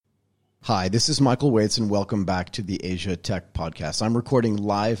Hi, this is Michael Waits, and welcome back to the Asia Tech Podcast. I'm recording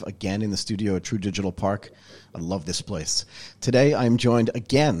live again in the studio at True Digital Park. I love this place. Today, I'm joined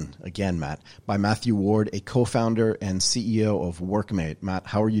again, Matt, by Mathew Ward, a co-founder and CEO of WorkMate. Matt,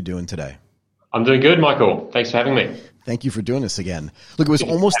 how are you doing today? I'm doing good, Michael. Thanks for having me. Thank you for doing this again. Look, it was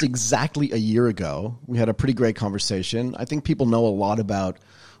almost exactly a year ago. We had a pretty great conversation. I think people know a lot about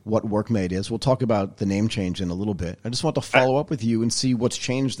what WorkMate is. We'll talk about the name change in a little bit. I just want to follow up with you and see what's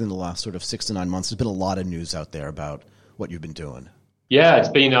changed in the last sort of 6 to 9 months. There's been a lot of news out there about what you've been doing. Yeah, it's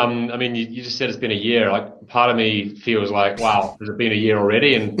been, you just said it's been a year. Like, part of me feels like, wow, has it been a year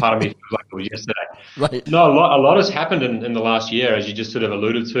already? And part of me feels like it was yesterday. Right. No, a lot has happened in the last year, as you just sort of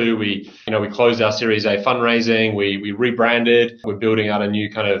alluded to. We closed our Series A fundraising. We rebranded. We're building out a new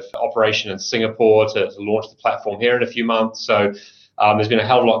kind of operation in Singapore to launch the platform here in a few months. So there's been a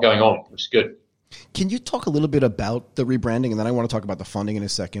hell of a lot going on, which is good. Can you talk a little bit about the rebranding? And then I want to talk about the funding in a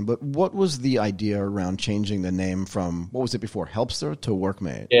second. But what was the idea around changing the name from, what was it before, Helpster to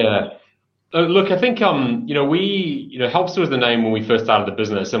WorkMate? Yeah. Look, I think, Helpster was the name when we first started the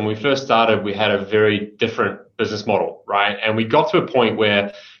business. And when we first started, we had a very different business model, right? And we got to a point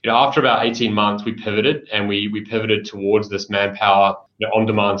where, after about 18 months, we pivoted and we pivoted towards this manpower,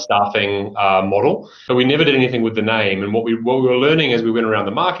 on-demand staffing model. But we never did anything with the name. And what we were learning as we went around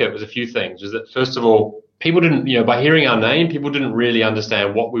the market was a few things. Was that, first of all, people didn't, by hearing our name, people didn't really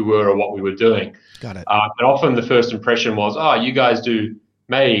understand what we were or what we were doing. Got it. And often the first impression was, you guys do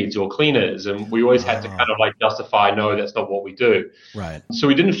maids or cleaners, and we always had to kind of like justify, no, that's not what we do. Right. So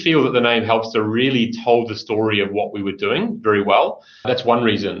we didn't feel that the name Helpster really told the story of what we were doing very well. That's one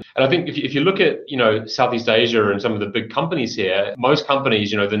reason. And I think if you look at, Southeast Asia and some of the big companies here, most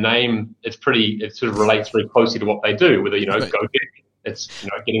companies, the name, it sort of relates very closely to what they do, whether, Right. Gojek, it's,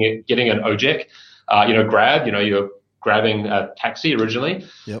 getting an Ojek, Grab, you're grabbing a taxi originally.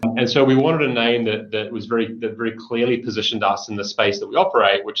 Yep. And so we wanted a name that very clearly positioned us in the space that we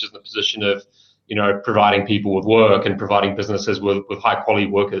operate, which is the position of, providing people with work and providing businesses with high quality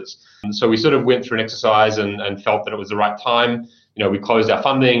workers. And so we sort of went through an exercise and felt that it was the right time. We closed our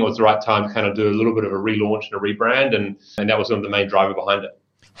funding. It was the right time to kind of do a little bit of a relaunch and a rebrand. And that was sort of the main driver behind it.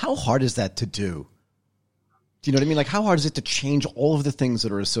 How hard is that to do? Do you know what I mean? Like, how hard is it to change all of the things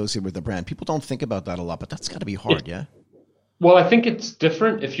that are associated with the brand? People don't think about that a lot, but that's got to be hard, yeah? Well, I think it's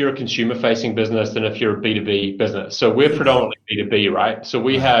different if you're a consumer-facing business than if you're a B2B business. So we're predominantly B2B, right? So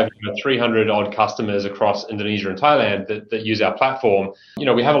we have 300-odd customers across Indonesia and Thailand that use our platform.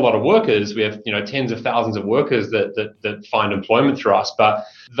 We have a lot of workers. We have, tens of thousands of workers that find employment through us, but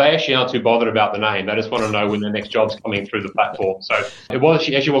they actually aren't too bothered about the name. They just want to know when their next job's coming through the platform. So it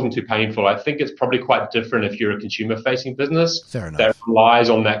actually wasn't too painful. I think it's probably quite different if you're a consumer-facing business. Fair enough. That relies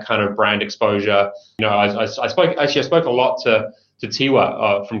on that kind of brand exposure. I spoke a lot to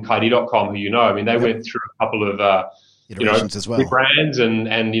Tiwa from Kaidi.com, who they went through a couple of iterations as well. brands, and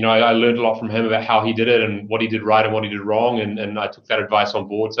I learned a lot from him about how he did it and what he did right and what he did wrong, and I took that advice on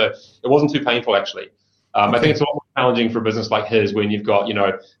board. So it wasn't too painful, actually. I think it's a lot more challenging for a business like his when you've got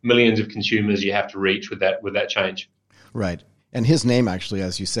millions of consumers you have to reach with that change. Right. And his name actually,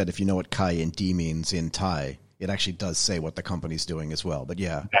 as you said, if you know what Kai and D means in Thai, it actually does say what the company's doing as well. But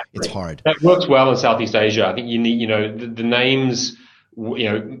yeah, exactly. It's hard. That works well in Southeast Asia. I think you need, the names,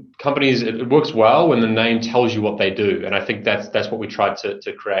 companies, it works well when the name tells you what they do. And I think that's what we tried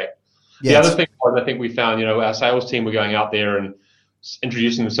to create. Yeah, the other thing was, I think we found, our sales team were going out there and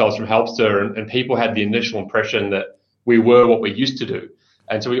introducing themselves from Helpster, and people had the initial impression that we were what we used to do.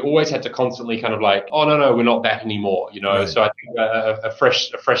 And so we always had to constantly kind of like, oh, no, we're not that anymore, Right. So I think a fresh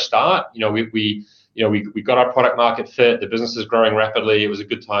start, we got our product market fit. The business is growing rapidly. It was a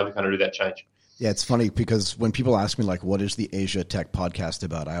good time to kind of do that change. Yeah, it's funny because when people ask me, like, what is the Asia Tech podcast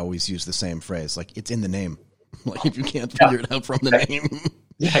about? I always use the same phrase, like, it's in the name. Like, if you can't figure it out from the name,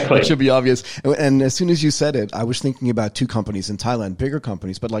 exactly. It should be obvious. And as soon as you said it, I was thinking about two companies in Thailand, bigger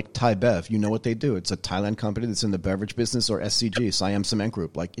companies, but like Thai Bev, you know what they do. It's a Thailand company that's in the beverage business, or SCG, Siam Cement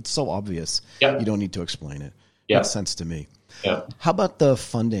Group. Like, it's so obvious. Yeah. You don't need to explain it. Yeah. Makes sense to me. Yeah. How about the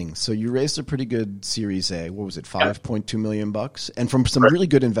funding? So you raised a pretty good Series A. What was it, $5.2 million? And from some really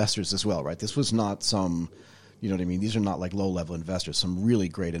good investors as well, right? This was not some, you know what I mean? These are not like low-level investors, some really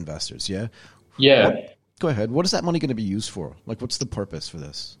great investors, yeah? Yeah. Go ahead. What is that money going to be used for? Like, what's the purpose for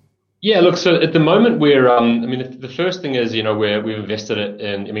this? Yeah, look, so at the moment we're, the first thing is, we've invested it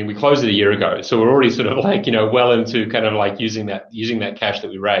in, we closed it a year ago. So we're already sort of like, well into kind of like using that cash that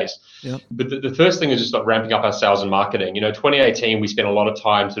we raised. Yep. But the first thing is just like ramping up our sales and marketing. 2018, we spent a lot of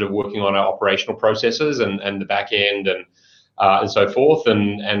time sort of working on our operational processes and the back end and so forth.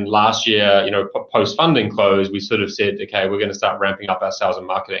 And last year, post funding close, we sort of said, okay, we're going to start ramping up our sales and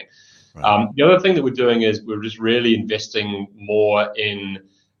marketing. Right. The other thing that we're doing is we're just really investing more in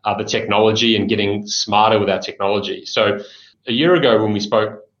the technology and getting smarter with our technology. So a year ago when we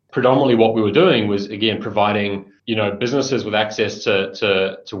spoke, predominantly what we were doing was, again, providing businesses with access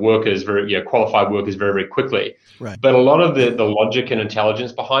to workers, very qualified workers very, very quickly. Right. But a lot of the logic and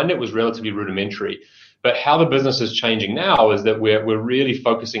intelligence behind it was relatively rudimentary. But how the business is changing now is that we're really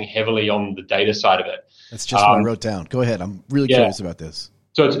focusing heavily on the data side of it. That's just what I wrote down. Go ahead. I'm really curious about this.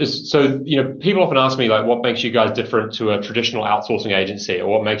 So people often ask me, like, what makes you guys different to a traditional outsourcing agency, or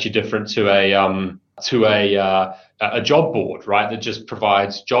what makes you different to a job board, right, that just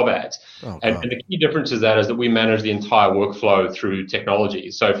provides job ads. And the key difference is that we manage the entire workflow through technology.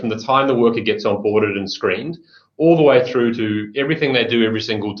 So from the time the worker gets onboarded and screened, all the way through to everything they do every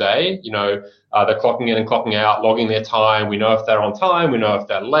single day, they're clocking in and clocking out, logging their time. We know if they're on time. We know if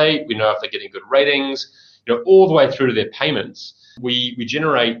they're late. We know if they're getting good ratings, all the way through to their payments. We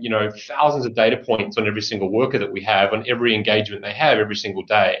generate, thousands of data points on every single worker that we have, on every engagement they have every single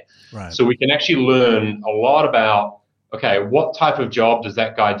day. Right. So we can actually learn a lot about, okay, what type of job does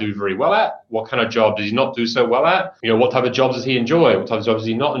that guy do very well at? What kind of job does he not do so well at? What type of jobs does he enjoy? What type of jobs does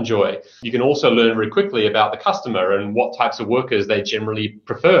he not enjoy? You can also learn very quickly about the customer and what types of workers they generally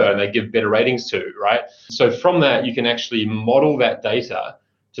prefer and they give better ratings to, right? So from that, you can actually model that data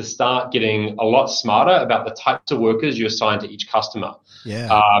to start getting a lot smarter about the types of workers you assign to each customer. Yeah.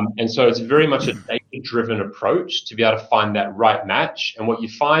 And so it's very much a data-driven approach to be able to find that right match. And what you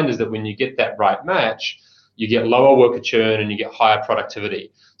find is that when you get that right match, you get lower worker churn and you get higher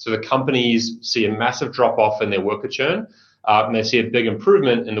productivity. So the companies see a massive drop-off in their worker churn, and they see a big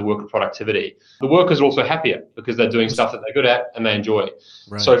improvement in the worker productivity. The workers are also happier because they're doing stuff that they're good at and they enjoy.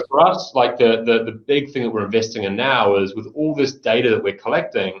 Right. So for us, like the big thing that we're investing in now is, with all this data that we're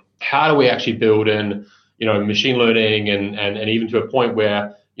collecting, how do we actually build in, machine learning and even to a point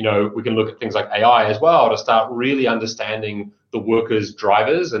where, we can look at things like AI as well to start really understanding the workers'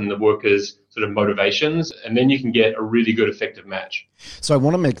 drivers and the workers' sort of motivations, and then you can get a really good effective match. So I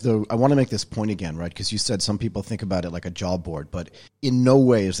want to make this point again, right? Because you said some people think about it like a job board, but in no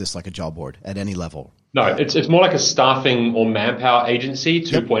way is this like a job board at any level. No, it's more like a staffing or manpower agency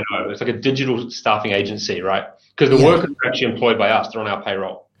 2.0. Yep. It's like a digital staffing agency, right? Because the workers are actually employed by us. They're on our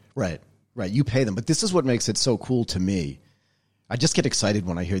payroll. Right. You pay them. But this is what makes it so cool to me. I just get excited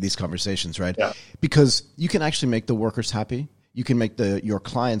when I hear these conversations, right? Yeah. Because you can actually make the workers happy. You can make your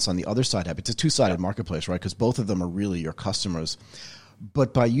clients on the other side happy. It's a two-sided marketplace, right? Because both of them are really your customers.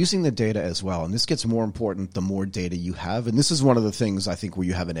 But by using the data as well, and this gets more important the more data you have, and this is one of the things I think where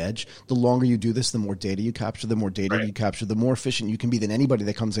you have an edge. The longer you do this, the more data you capture, the more efficient you can be than anybody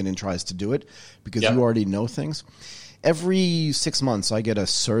that comes in and tries to do it, because you already know things. Every 6 months, I get a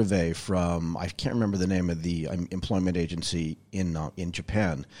survey from, I can't remember the name of the employment agency in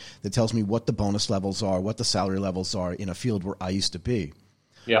Japan, that tells me what the bonus levels are, what the salary levels are in a field where I used to be.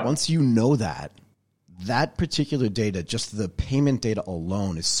 Yeah. Once you know that particular data, just the payment data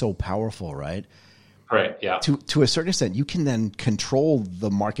alone is so powerful, right? Right, yeah. To a certain extent, you can then control the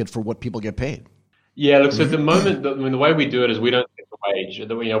market for what people get paid. Yeah, look, so at the moment, the way we do it is we don't set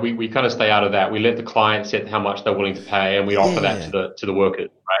the wage. We kind of stay out of that. We let the client set how much they're willing to pay, and we offer that to the workers,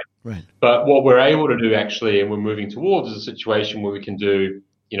 right? Right. But what we're able to do actually, and we're moving towards, is a situation where we can do,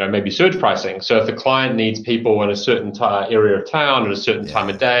 maybe surge pricing. So if the client needs people in a certain area of town at a certain time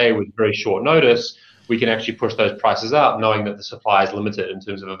of day with very short notice, we can actually push those prices up, knowing that the supply is limited in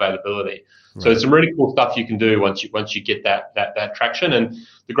terms of availability. Right. So there's some really cool stuff you can do once you get that traction. And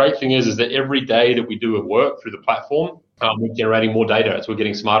the great thing is that every day that we do a work through the platform, we're generating more data. So we're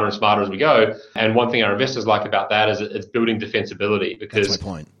getting smarter and smarter as we go. And one thing our investors like about that is it's building defensibility, because that's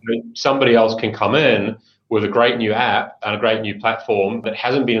my point. Somebody else can come in with a great new app and a great new platform that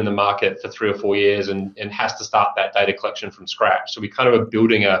hasn't been in the market for 3 or 4 years and has to start that data collection from scratch. So we kind of are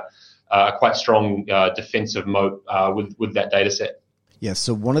building a quite strong defensive moat with that data set. Yeah,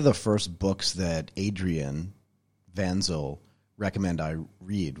 so one of the first books that Adrian Van Zyl recommended I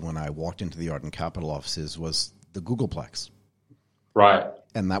read when I walked into the Art and Capital offices was the Googleplex. Right.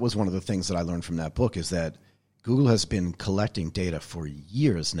 And that was one of the things that I learned from that book, is that Google has been collecting data for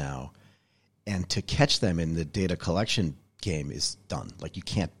years now, and to catch them in the data collection game is done. Like, you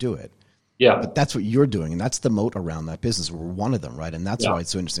can't do it. Yeah. But that's what you're doing, and that's the moat around that business. We're one of them, right? And that's why it's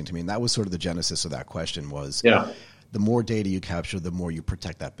so interesting to me. And that was sort of the genesis of that question was, the more data you capture, the more you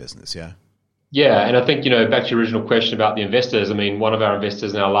protect that business, yeah? Yeah, and I think, back to your original question about the investors, I mean, one of our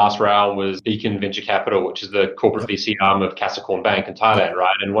investors in our last round was Beacon Venture Capital, which is the corporate VC arm of Capricorn Bank in Thailand,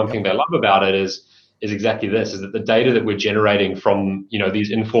 right? And one thing they love about it is is exactly this, is that the data that we're generating from,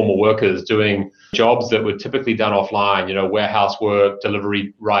 these informal workers doing jobs that were typically done offline, warehouse work,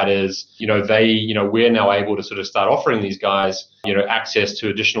 delivery riders, we're now able to sort of start offering these guys, access to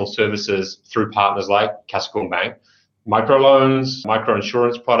additional services through partners like Cascon Bank, microloans, micro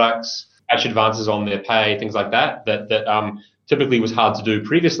insurance products, cash advances on their pay, things like that typically was hard to do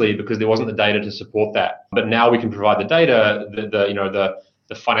previously because there wasn't the data to support that. But now we can provide the data.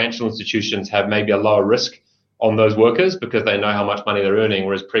 The financial institutions have maybe a lower risk on those workers because they know how much money they're earning,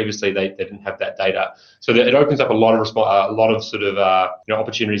 whereas previously they didn't have that data. So it opens up a lot of sort of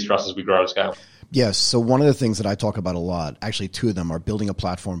opportunities for us as we grow and scale. Yes. So one of the things that I talk about a lot, actually two of them, are building a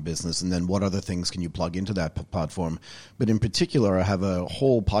platform business, and then what other things can you plug into that platform. But in particular, I have a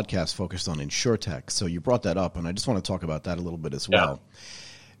whole podcast focused on InsurTech. So you brought that up, and I just want to talk about that a little bit as well.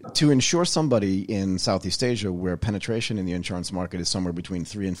 To insure somebody in Southeast Asia, where penetration in the insurance market is somewhere between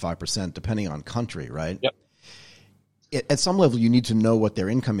 3 and 5%, depending on country, right? Yep. At some level, you need to know what their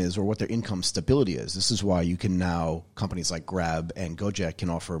income is or what their income stability is. This is why you can now, companies like Grab and Gojek can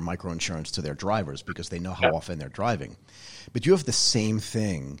offer microinsurance to their drivers because they know how often they're driving. But you have the same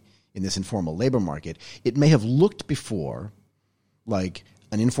thing in this informal labor market. It may have looked before like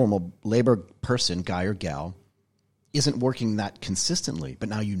an informal labor person, guy or gal, isn't working that consistently, but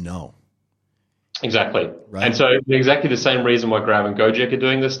now you know. Exactly. Right. And so exactly the same reason why Grab and Gojek are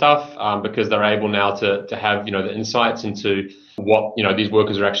doing this stuff, because they're able now to have, the insights into what, these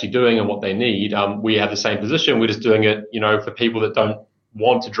workers are actually doing and what they need. We have the same position. We're just doing it, for people that don't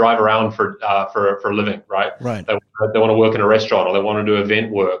want to drive around for a living, right? Right. They want to work in a restaurant, or they want to do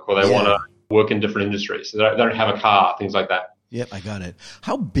event work, or they want to work in different industries. So they don't have a car, things like that. Yep, I got it.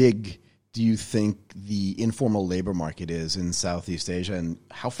 How big do you think the informal labor market is in Southeast Asia, and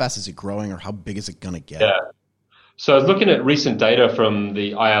how fast is it growing, or how big is it going to get? Yeah. So I was looking at recent data from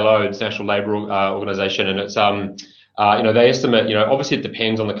the ILO, International Labour Organization, and it's they estimate, obviously it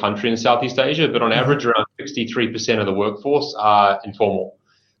depends on the country in Southeast Asia, but on average around 63% of the workforce are informal.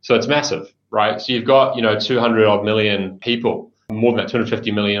 So it's massive, right? So you've got 200 odd million people, more than that,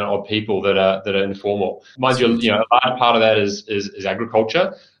 250 million odd people that are informal. Mind you, a large part of that is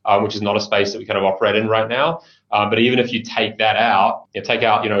agriculture, which is not a space that we kind of operate in right now. But even if you take that out,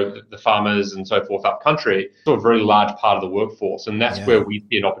 the farmers and so forth up country, it's still a very large part of the workforce. And that's where we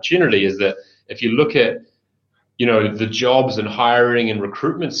see an opportunity, is that if you look at, the jobs and hiring and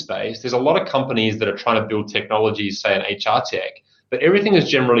recruitment space, there's a lot of companies that are trying to build technologies, say in HR tech, but everything is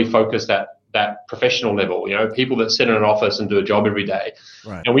generally focused at that professional level, people that sit in an office and do a job every day.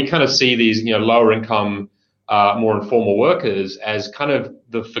 Right. And we kind of see these, lower income, more informal workers as kind of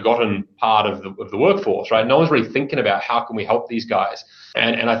the forgotten part of the workforce, right? No one's really thinking about how can we help these guys.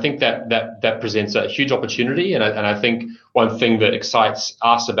 And I think that presents a huge opportunity. And I think one thing that excites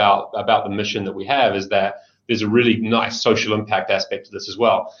us about the mission that we have is that there's a really nice social impact aspect to this as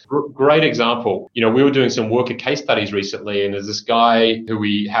well. Great example. We were doing some worker case studies recently, and there's this guy who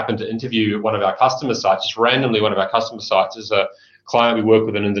we happened to interview at one of our customer sites, just randomly one of our customer sites is a client we work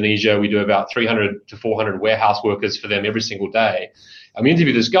with in Indonesia. We do about 300 to 400 warehouse workers for them every single day. And we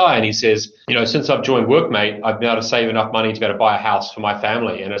interviewed this guy, and he says, since I've joined WorkMate, I've been able to save enough money to be able to buy a house for my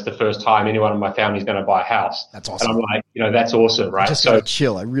family. And it's the first time anyone in my family is going to buy a house. That's awesome. And I'm like, that's awesome, right? I just got to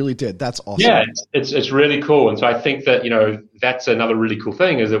chill. I really did. That's awesome. Yeah, it's really cool. And so I think that, that's another really cool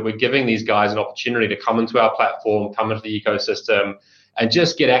thing, is that we're giving these guys an opportunity to come into our platform, come into the ecosystem, and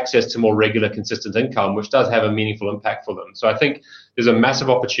just get access to more regular, consistent income, which does have a meaningful impact for them. So I think there's a massive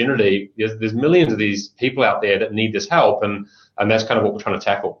opportunity. There's millions of these people out there that need this help, and that's kind of what we're trying to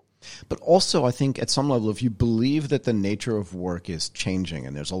tackle. But also, I think at some level, if you believe that the nature of work is changing,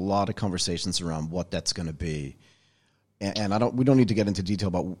 and there's a lot of conversations around what that's going to be, and we don't need to get into detail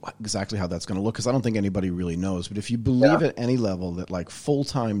about exactly how that's going to look, because I don't think anybody really knows. But if you believe at any level that like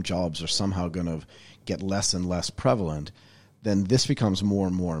full-time jobs are somehow going to get less and less prevalent, then this becomes more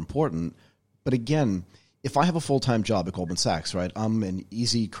and more important. But again, if I have a full-time job at Goldman Sachs, right, I'm an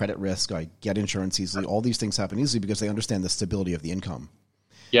easy credit risk, I get insurance easily, all these things happen easily because they understand the stability of the income.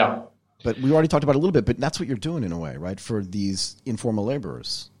 Yeah. But we already talked about it a little bit, but that's what you're doing in a way, right, for these informal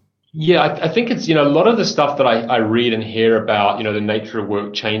laborers. Yeah, I think it's, a lot of the stuff that I read and hear about, the nature of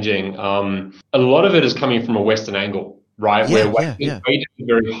work changing, a lot of it is coming from a Western angle, right, where wages are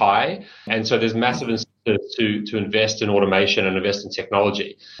very high. And so there's massive incentives to invest in automation and invest in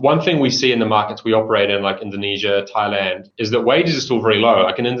technology. One thing we see in the markets we operate in, like Indonesia, Thailand, is that wages are still very low.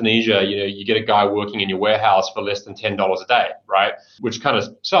 Like in Indonesia, you get a guy working in your warehouse for less than $10 a day, right? Which kind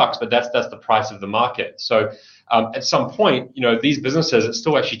of sucks, but that's the price of the market. So at some point, these businesses, it's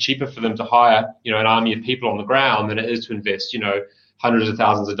still actually cheaper for them to hire, an army of people on the ground than it is to invest, hundreds of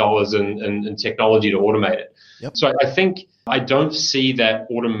thousands of dollars in technology to automate it. Yep. So I think I don't see that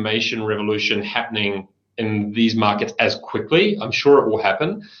automation revolution happening in these markets as quickly. I'm sure it will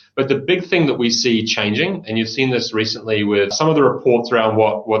happen. But the big thing that we see changing, and you've seen this recently with some of the reports around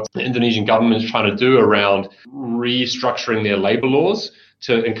what the Indonesian government is trying to do around restructuring their labor laws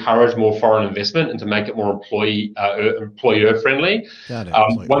to encourage more foreign investment and to make it more employer friendly. Got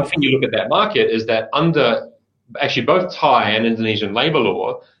it. One thing you look at that market is that under actually both Thai and Indonesian labor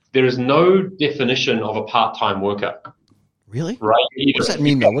law, there is no definition of a part-time worker. Really? Right? What does that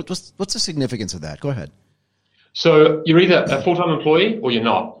mean, though? What's the significance of that? Go ahead. So you're either a full-time employee or you're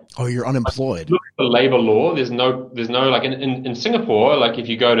not. Oh, you're unemployed. Look at the labor law. There's no like in Singapore, like if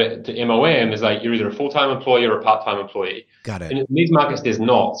you go to MOM, it's like you're either a full-time employee or a part-time employee. Got it. And in these markets, there's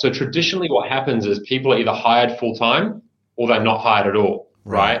not. So traditionally what happens is people are either hired full-time or they're not hired at all,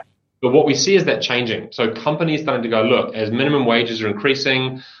 right? But what we see is that changing. So companies starting to go, look, as minimum wages are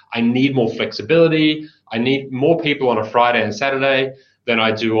increasing, I need more flexibility. I need more people on a Friday and Saturday than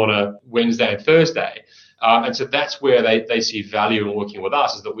I do on a Wednesday and Thursday. And so that's where they see value in working with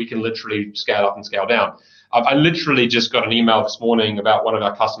us, is that we can literally scale up and scale down. I literally just got an email this morning about one of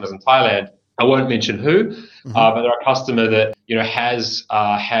our customers in Thailand. I won't mention who, but they're a customer that has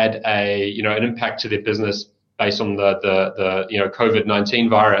had an impact to their business based on the COVID-19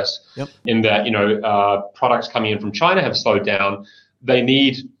 virus. Yep. In that products coming in from China have slowed down. They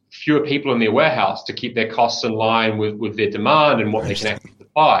need fewer people in their warehouse to keep their costs in line with their demand and what they can actually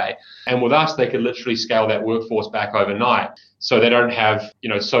supply. And with us, they could literally scale that workforce back overnight. So they don't have,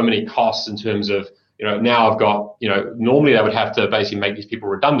 so many costs in terms of, now I've got, normally they would have to basically make these people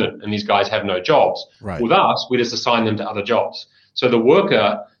redundant and these guys have no jobs. Right. With us, we just assign them to other jobs. So the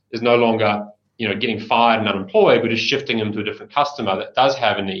worker is no longer, getting fired and unemployed. We're just shifting them to a different customer that does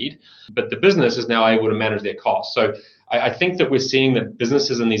have a need, but the business is now able to manage their costs. So I think that we're seeing that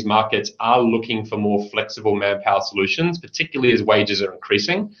businesses in these markets are looking for more flexible manpower solutions, particularly as wages are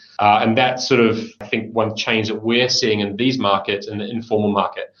increasing. And that's sort of, I think, one change that we're seeing in these markets, in the informal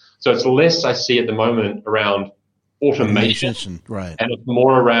market. So it's less I see at the moment around automation, right, and it's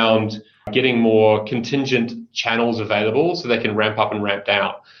more around getting more contingent channels available so they can ramp up and ramp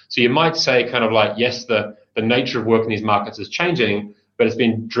down. So you might say kind of like, yes, the nature of work in these markets is changing, but it's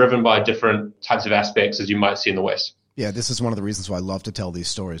been driven by different types of aspects as you might see in the West. Yeah, this is one of the reasons why I love to tell these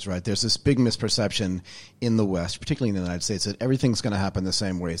stories, right? There's this big misperception in the West, particularly in the United States, that everything's going to happen the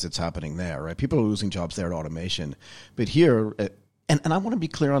same way as it's happening there, right? People are losing jobs there to automation. But here, and I want to be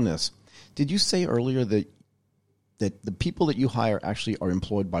clear on this. Did you say earlier that the people that you hire actually are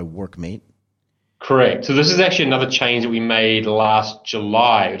employed by WorkMate? Correct. So this is actually another change that we made last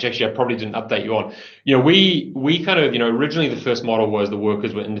July, which actually I probably didn't update you on. We kind of, originally the first model was the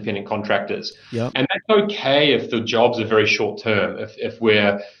workers were independent contractors. Yep. And that's okay if the jobs are very short term,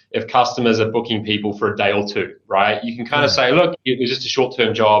 if customers are booking people for a day or two, right? You can kind of say, look, it was just a short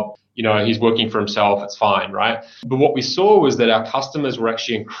term job. He's working for himself. It's fine, right? But what we saw was that our customers were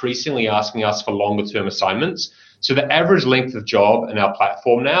actually increasingly asking us for longer term assignments. So the average length of job in our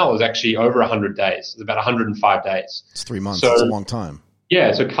platform now is actually over 100 days. It's about 105 days. It's 3 months. It's a long time.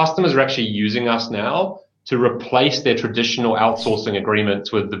 Yeah. So customers are actually using us now to replace their traditional outsourcing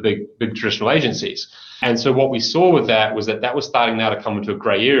agreements with the big traditional agencies. And so what we saw with that was that was starting now to come into a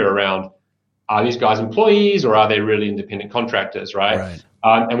gray area around, are these guys employees or are they really independent contractors, right?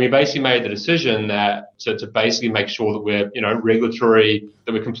 And we basically made the decision that to basically make sure that we're,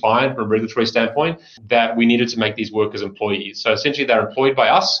 that we're compliant from a regulatory standpoint, that we needed to make these workers employees. So essentially they're employed by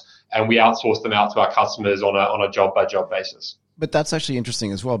us and we outsource them out to our customers on a job by job basis. But that's actually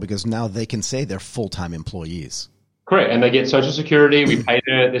interesting as well, because now they can say they're full-time employees. Correct. And they get Social Security. We pay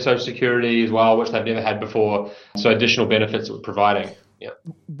their Social Security as well, which they've never had before. So additional benefits that we're providing. Yeah.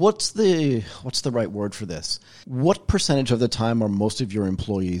 What's the right word for this? What percentage of the time are most of your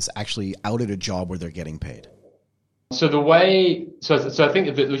employees actually out at a job where they're getting paid? So I think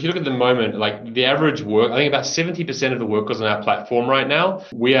if you look at the moment, like the average work, I think about 70% of the workers on our platform right now,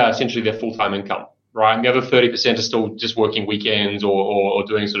 we are essentially their full-time income, right? And the other 30% are still just working weekends or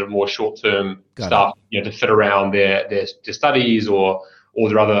doing sort of more short-term stuff, to fit around their studies or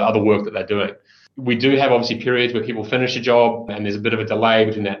their other work that they're doing. We do have obviously periods where people finish a job and there's a bit of a delay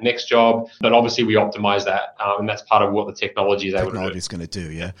between that next job, but obviously we optimize that, and that's part of what the technology is able to do. Technology is going to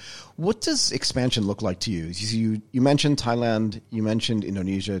do, yeah. What does expansion look like to you? You mentioned Thailand, you mentioned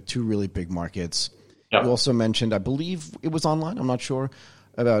Indonesia, 2 really big markets. Yep. You also mentioned, I believe it was online, I'm not sure,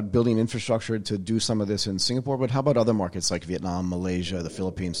 about building infrastructure to do some of this in Singapore, but how about other markets like Vietnam, Malaysia, the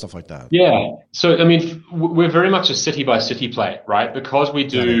Philippines, stuff like that? Yeah. So, I mean, we're very much a city by city play, right? Because we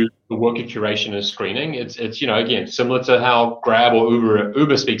do the worker curation and screening. It's again, similar to how Grab or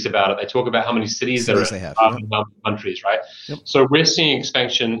Uber speaks about it. They talk about how many cities there are they have, in countries, right? Yep. So we're seeing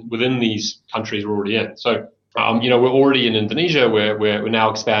expansion within these countries we're already in. So, we're already in Indonesia. We're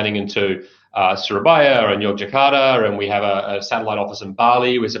now expanding into Surabaya and Yogyakarta, and we have a satellite office in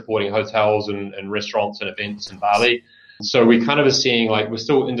Bali. We're supporting hotels and restaurants and events in Bali. So we kind of are seeing, like, we're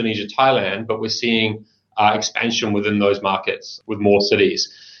still Indonesia, Thailand, but we're seeing expansion within those markets with more cities.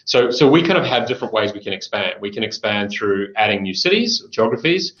 So we kind of have different ways we can expand. We can expand through adding new cities,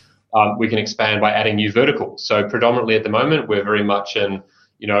 geographies. We can expand by adding new verticals. So predominantly at the moment, we're very much in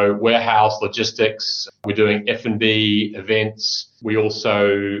warehouse, logistics. We're doing F&B events. We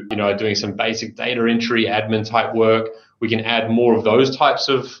also, are doing some basic data entry, admin type work. We can add more of those types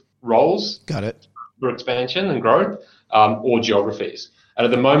of roles. Got it. For expansion and growth, or geographies. And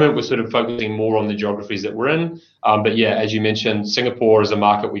at the moment, we're sort of focusing more on the geographies that we're in. But yeah, as you mentioned, Singapore is a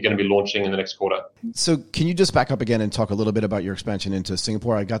market we're going to be launching in the next quarter. So can you just back up again and talk a little bit about your expansion into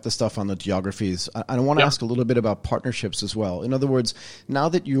Singapore? I got the stuff on the geographies. I want to ask a little bit about partnerships as well. In other words, now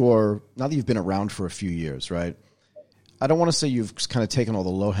that you've been around for a few years, right? I don't want to say you've kind of taken all the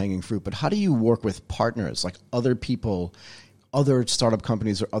low-hanging fruit, but how do you work with partners, like other people, other startup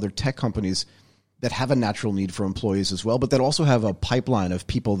companies or other tech companies that have a natural need for employees as well, but that also have a pipeline of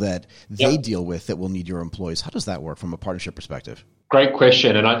people that they deal with that will need your employees? How does that work from a partnership perspective? Great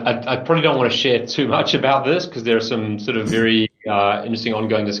question. And I probably don't want to share too much about this because there are some sort of very interesting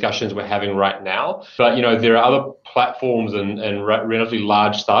ongoing discussions we're having right now. But, there are other platforms and relatively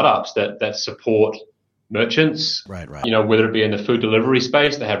large startups that support merchants, right. Whether it be in the food delivery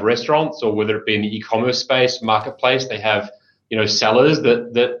space, they have restaurants, or whether it be in the e-commerce space, marketplace, they have, sellers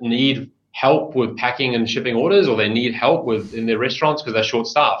that need help with packing and shipping orders, or they need help in their restaurants because they're short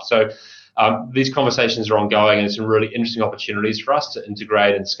staffed. So these conversations are ongoing, and some really interesting opportunities for us to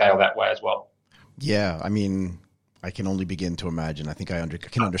integrate and scale that way as well. Yeah, I mean, I can only begin to imagine. I think I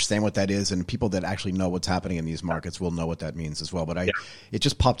can understand what that is, and people that actually know what's happening in these markets will know what that means as well. But it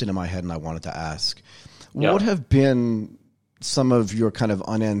just popped into my head, and I wanted to ask, what have been some of your kind of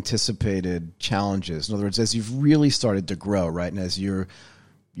unanticipated challenges? In other words, as you've really started to grow, right, and as your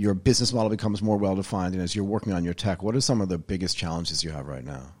business model becomes more well-defined, and as you're working on your tech, what are some of the biggest challenges you have right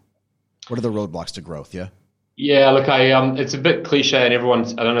now? What are the roadblocks to growth? Yeah, look, it's a bit cliche, and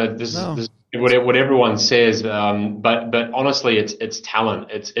I don't know, this is what everyone says, but honestly, it's talent.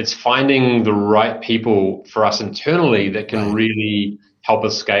 It's finding the right people for us internally that can really help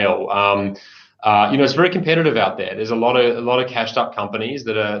us scale. It's very competitive out there. There's a lot of cashed up companies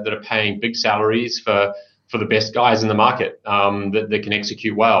that are paying big salaries for the best guys in the market that can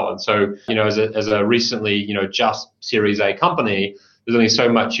execute well. And so, as a recently, just Series A company, there's only so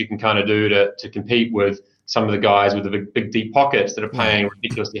much you can kind of do to compete with some of the guys with the big deep pockets that are paying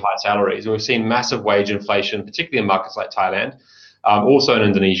ridiculously high salaries. And we've seen massive wage inflation, particularly in markets like Thailand, also in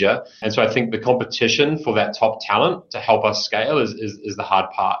Indonesia. And so I think the competition for that top talent to help us scale is the hard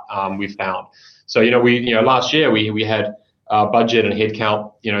part we've found. So, last year we had budget and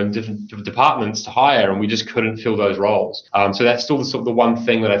headcount, in different departments to hire, and we just couldn't fill those roles. So that's still the one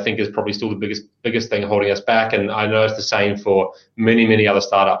thing that I think is probably still the biggest thing holding us back. And I know it's the same for many, many other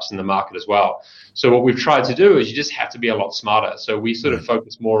startups in the market as well. So what we've tried to do is you just have to be a lot smarter. So we sort of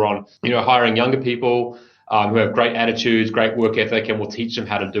focus more on, hiring younger people who have great attitudes, great work ethic, and we'll teach them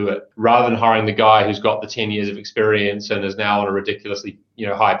how to do it, rather than hiring the guy who's got the 10 years of experience and is now on a ridiculously,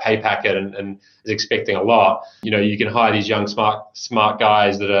 high pay packet and is expecting a lot. You can hire these young, smart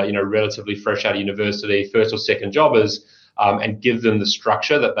guys that are, relatively fresh out of university, first or second jobbers, and give them the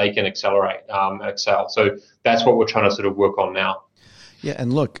structure that they can accelerate and excel. So that's what we're trying to sort of work on now. Yeah,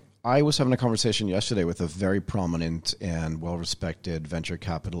 and look, I was having a conversation yesterday with a very prominent and well-respected venture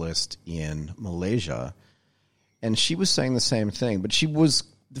capitalist in Malaysia, and she was saying the same thing, but she was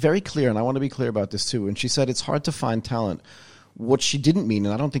very clear, and I want to be clear about this too, and she said it's hard to find talent. What she didn't mean,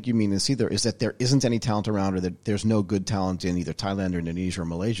 and I don't think you mean this either, is that there isn't any talent around, or that there's no good talent in either Thailand or Indonesia or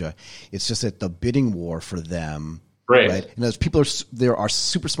Malaysia. It's just that the bidding war for them, right? And as there are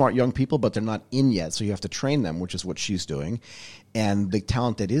super smart young people, but they're not in yet, so you have to train them, which is what she's doing. And the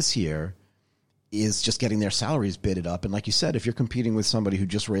talent that is here is just getting their salaries bidded up. And like you said, if you're competing with somebody who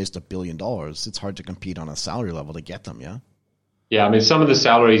just raised $1 billion, it's hard to compete on a salary level to get them, yeah? Yeah, I mean, some of the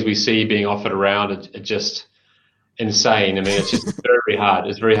salaries we see being offered around are just insane. I mean, it's just very hard.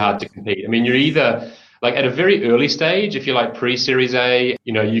 It's very hard to compete. I mean, you're either, like, at a very early stage, if you're like pre-Series A,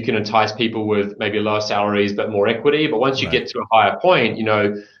 you can entice people with maybe lower salaries but more equity. But once you get to a higher point,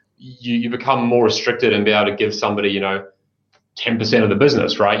 you become more restricted and be able to give somebody, 10% of the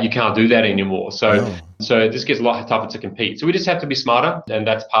business, right? You can't do that anymore. So this gets a lot tougher to compete. So we just have to be smarter, and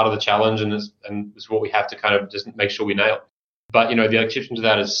that's part of the challenge, and it's what we have to kind of just make sure we nail. But, the exception to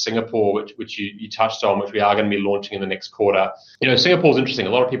that is Singapore, which you touched on, which we are going to be launching in the next quarter. Singapore is interesting. A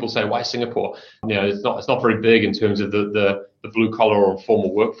lot of people say, why Singapore? It's not very big in terms of the blue collar or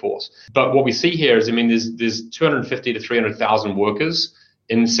formal workforce. But what we see here is, there's 250 to 300,000 workers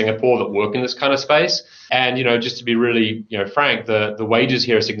in Singapore that work in this kind of space. And, just to be really, frank, the wages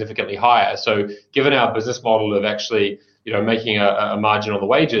here are significantly higher. So given our business model of actually, making a margin on the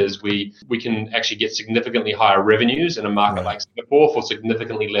wages, we can actually get significantly higher revenues in a market like Singapore for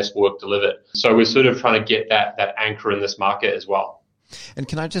significantly less work delivered. So we're sort of trying to get that anchor in this market as well. And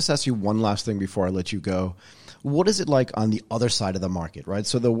can I just ask you one last thing before I let you go? What is it like on the other side of the market, right?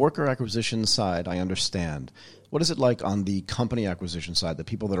 So the worker acquisition side, I understand. What is it like on the company acquisition side, the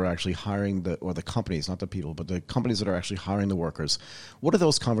people that are actually hiring the companies, not the people, but the companies that are actually hiring the workers? What are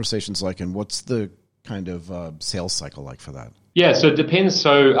those conversations like, and what's the kind of sales cycle like for that? Yeah, so it depends.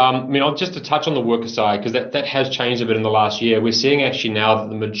 So, just to touch on the worker side, because that has changed a bit in the last year. We're seeing actually now that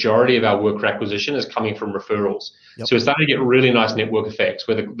the majority of our worker acquisition is coming from referrals. Yep. So we're starting to get really nice network effects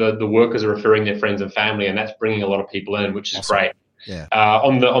where the workers are referring their friends and family, and that's bringing a lot of people in, which is awesome. Great. Yeah.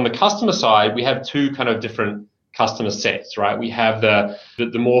 On the customer side, we have two kind of different customer sets, right? We have the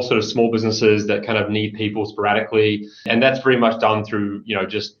more sort of small businesses that kind of need people sporadically, and that's very much done through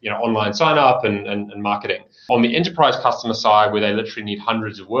online sign up and marketing. On the enterprise customer side, where they literally need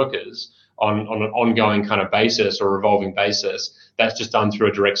hundreds of workers on an ongoing kind of basis or revolving basis, that's just done through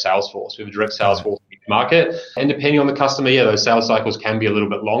a direct sales force. We have a direct sales force market, and depending on the customer, those sales cycles can be a little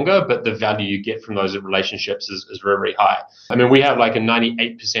bit longer, but the value you get from those relationships is very, very high. We have like a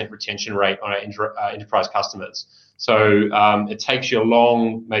 98% retention rate on our enterprise customers. So it takes you a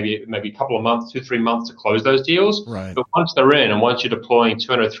long, maybe a couple of months, 2-3 months to close those deals. Right. But once they're in, and once you're deploying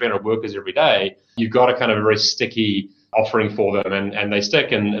 200, 300 workers every day, you've got a kind of a very sticky offering for them, and they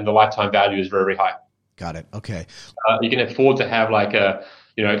stick, and the lifetime value is very, very high. Got it. Okay. You can afford to have like a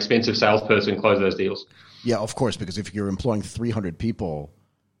expensive salesperson close those deals. Yeah, of course, because if you're employing 300 people,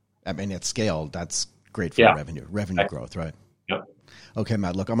 at scale, that's great for revenue growth, right? Yep. Okay,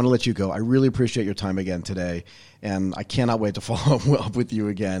 Matt, look, I'm going to let you go. I really appreciate your time again today, and I cannot wait to follow up with you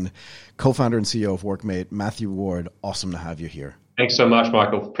again. Co-founder and CEO of WorkMate, Mathew Ward, awesome to have you here. Thanks so much,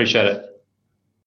 Michael. Appreciate it.